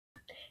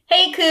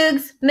Hey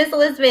Cougs, Miss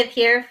Elizabeth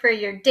here for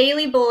your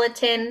daily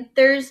bulletin,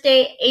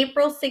 Thursday,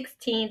 April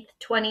 16th,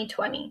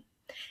 2020.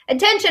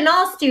 Attention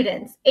all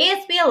students,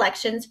 ASB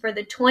elections for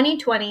the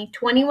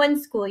 2020-21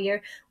 school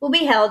year will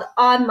be held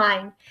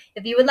online.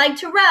 If you would like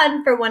to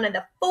run for one of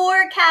the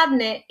 4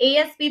 cabinet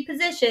ASB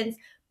positions,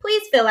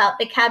 please fill out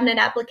the cabinet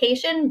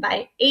application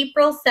by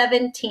April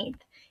 17th.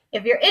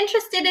 If you're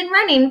interested in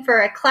running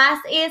for a Class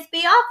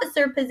ASB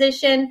officer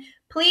position,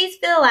 please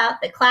fill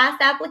out the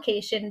class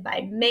application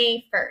by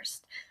May 1st.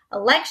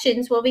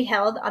 Elections will be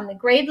held on the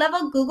grade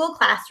level Google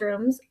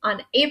Classrooms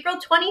on April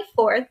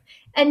 24th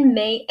and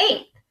May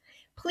 8th.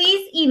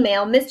 Please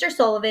email Mr.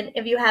 Sullivan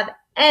if you have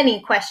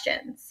any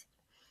questions.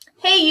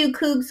 Hey you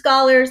Coug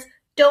scholars,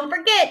 don't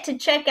forget to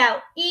check out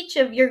each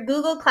of your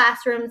Google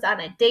Classrooms on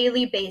a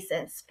daily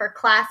basis for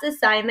class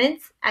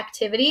assignments,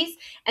 activities,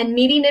 and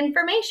meeting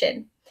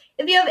information.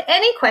 If you have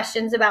any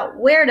questions about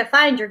where to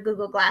find your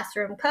Google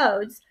Classroom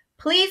codes,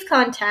 please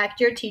contact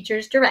your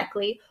teachers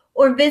directly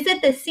or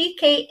visit the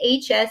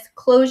CKHS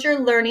Closure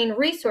Learning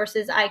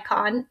Resources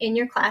icon in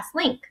your class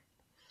link.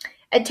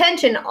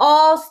 Attention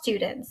all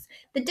students.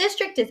 The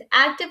district is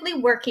actively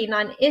working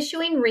on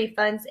issuing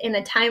refunds in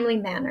a timely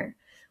manner.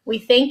 We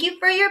thank you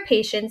for your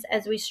patience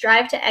as we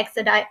strive to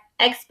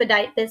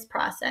expedite this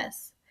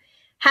process.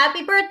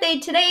 Happy birthday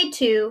today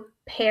to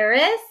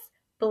Paris,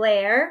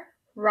 Blair,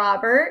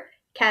 Robert,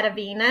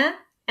 Katavina,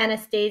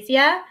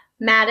 Anastasia,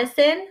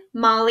 Madison,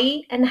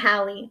 Molly, and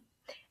Hallie.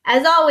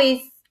 As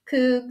always,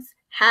 Cougs,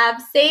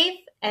 have safe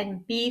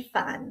and be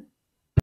fun.